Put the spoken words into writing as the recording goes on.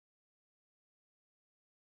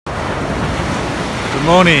Good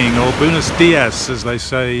morning, or buenos dias, as they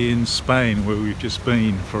say in Spain, where we've just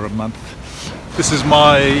been for a month. This is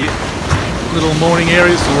my little morning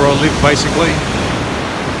area, so where I live basically.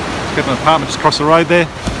 I've got an apartment just across the road there.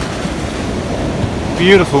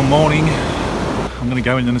 Beautiful morning. I'm going to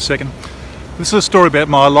go in a second. This is a story about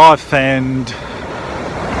my life and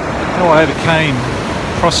how I overcame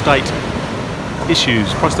prostate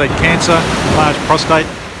issues, prostate cancer, large prostate,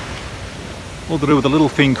 all to do with a little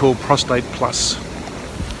thing called Prostate Plus.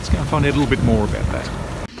 Let's go and find out a little bit more about that.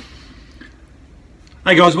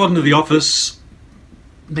 Hey guys, welcome to the office.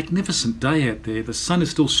 Magnificent day out there. The sun is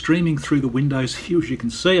still streaming through the windows here, as you can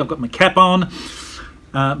see. I've got my cap on.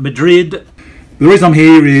 Madrid. The reason I'm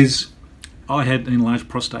here is I had an enlarged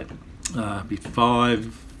prostate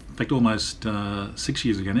almost 6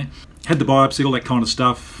 years ago now. Had the biopsy, all that kind of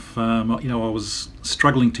stuff. I was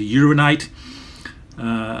struggling to urinate.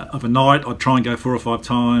 Of a night, I'd try and go 4 or 5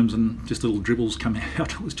 times and just little dribbles come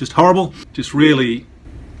out. It was just horrible. Just really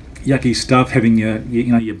yucky stuff, having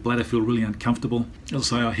your bladder feel really uncomfortable.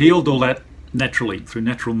 As I say, I healed all that naturally, through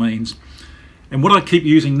natural means. And what I keep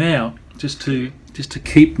using now, just to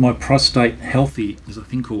keep my prostate healthy, is a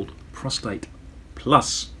thing called Prostate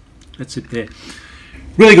Plus. That's it there.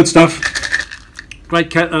 Really good stuff.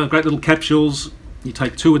 Great little capsules. You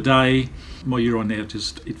take 2 a day. My urine now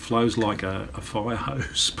it flows like a fire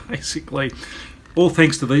hose, basically. All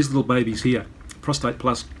thanks to these little babies here. Prostate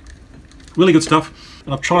Plus. Really good stuff.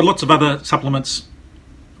 And I've tried lots of other supplements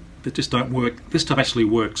that just don't work. This stuff actually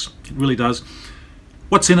works. It really does.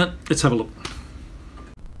 What's in it? Let's have a look.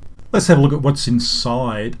 Let's have a look at what's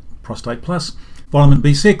inside Prostate Plus. Vitamin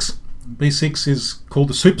B6. B6 is called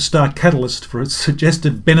the superstar catalyst for its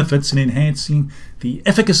suggested benefits in enhancing the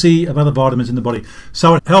efficacy of other vitamins in the body.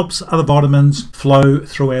 So it helps other vitamins flow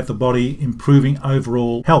throughout the body, improving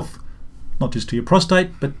overall health, not just to your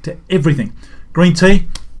prostate, but to everything. Green tea,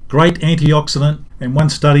 great antioxidant, and one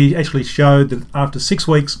study actually showed that after 6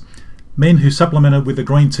 weeks, men who supplemented with the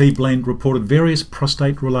green tea blend reported various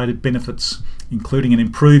prostate-related benefits, including an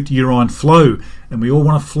improved urine flow, and we all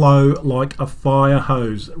want to flow like a fire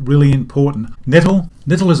hose. Really important. Nettle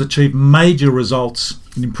has achieved major results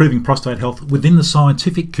in improving prostate health within the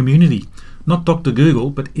scientific community, not Dr. Google,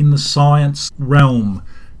 but in the science realm.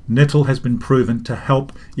 Nettle has been proven to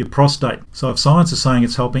help your prostate. So if science is saying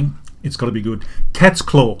it's helping, it's got to be good. Cat's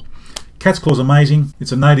claw. Cat's claw is amazing.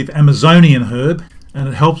 It's a native Amazonian herb, and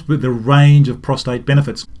it helps with the range of prostate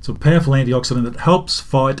benefits. It's a powerful antioxidant that helps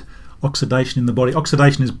fight oxidation in the body.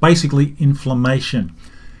 Oxidation is basically inflammation.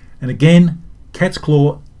 And again, cat's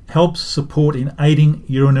claw helps support in aiding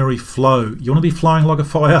urinary flow. You want to be flowing like a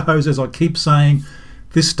fire hose, as I keep saying.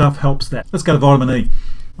 This stuff helps that. Let's go to vitamin E.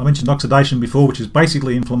 I mentioned oxidation before, which is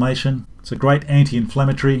basically inflammation. It's a great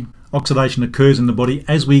anti-inflammatory. Oxidation occurs in the body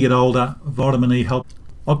as we get older. Vitamin E helps.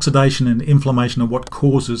 Oxidation and inflammation are what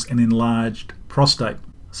causes an enlarged prostate.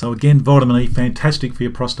 So again, vitamin E, fantastic for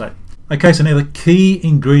your prostate. Okay, so now the key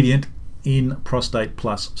ingredient in Prostate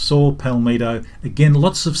Plus, saw palmetto. Again,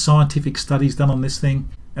 lots of scientific studies done on this thing,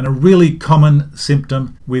 and a really common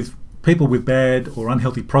symptom with people with bad or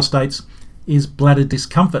unhealthy prostates is bladder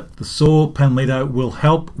discomfort. The saw palmetto will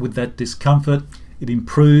help with that discomfort. It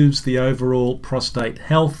improves the overall prostate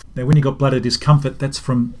health. Now, when you've got bladder discomfort, that's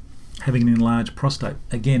from having an enlarged prostate.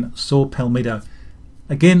 Again, saw palmetto.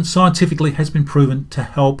 Again, scientifically has been proven to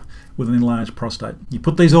help with an enlarged prostate. You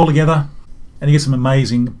put these all together and you get some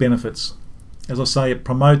amazing benefits. As I say, it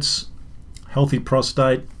promotes healthy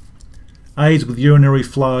prostate, aids with urinary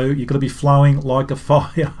flow. You've got to be flowing like a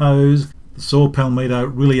fire hose. The saw palmetto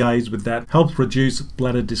really aids with that. Helps reduce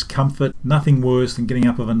bladder discomfort. Nothing worse than getting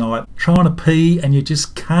up of a night, trying to pee and you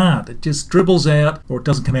just can't. It just dribbles out or it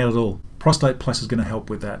doesn't come out at all. Prostate Plus is going to help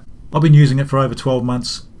with that. I've been using it for over 12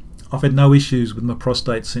 months. I've had no issues with my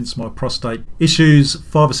prostate since my prostate issues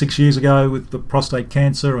 5 or 6 years ago with the prostate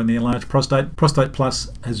cancer and the enlarged prostate. Prostate Plus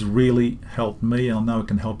has really helped me, and I know it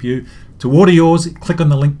can help you. To order yours, click on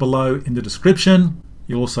the link below in the description.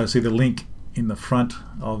 You'll also see the link in the front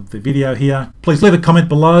of the video here. Please leave a comment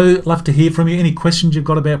below. Love to hear from you. Any questions you've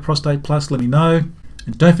got about Prostate Plus, let me know.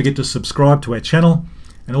 And don't forget to subscribe to our channel.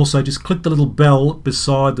 And also just click the little bell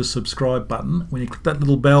beside the subscribe button. When you click that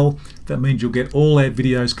little bell, that means you'll get all our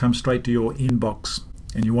videos come straight to your inbox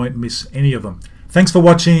and you won't miss any of them. Thanks for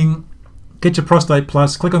watching. Get your Prostate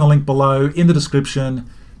Plus. Click on the link below in the description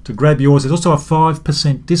to grab yours. There's also a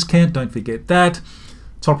 5% discount. Don't forget that.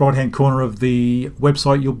 Top right hand corner of the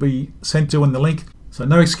website you'll be sent to in the link. So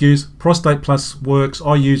no excuse. Prostate Plus works.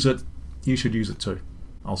 I use it. You should use it too.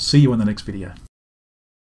 I'll see you in the next video.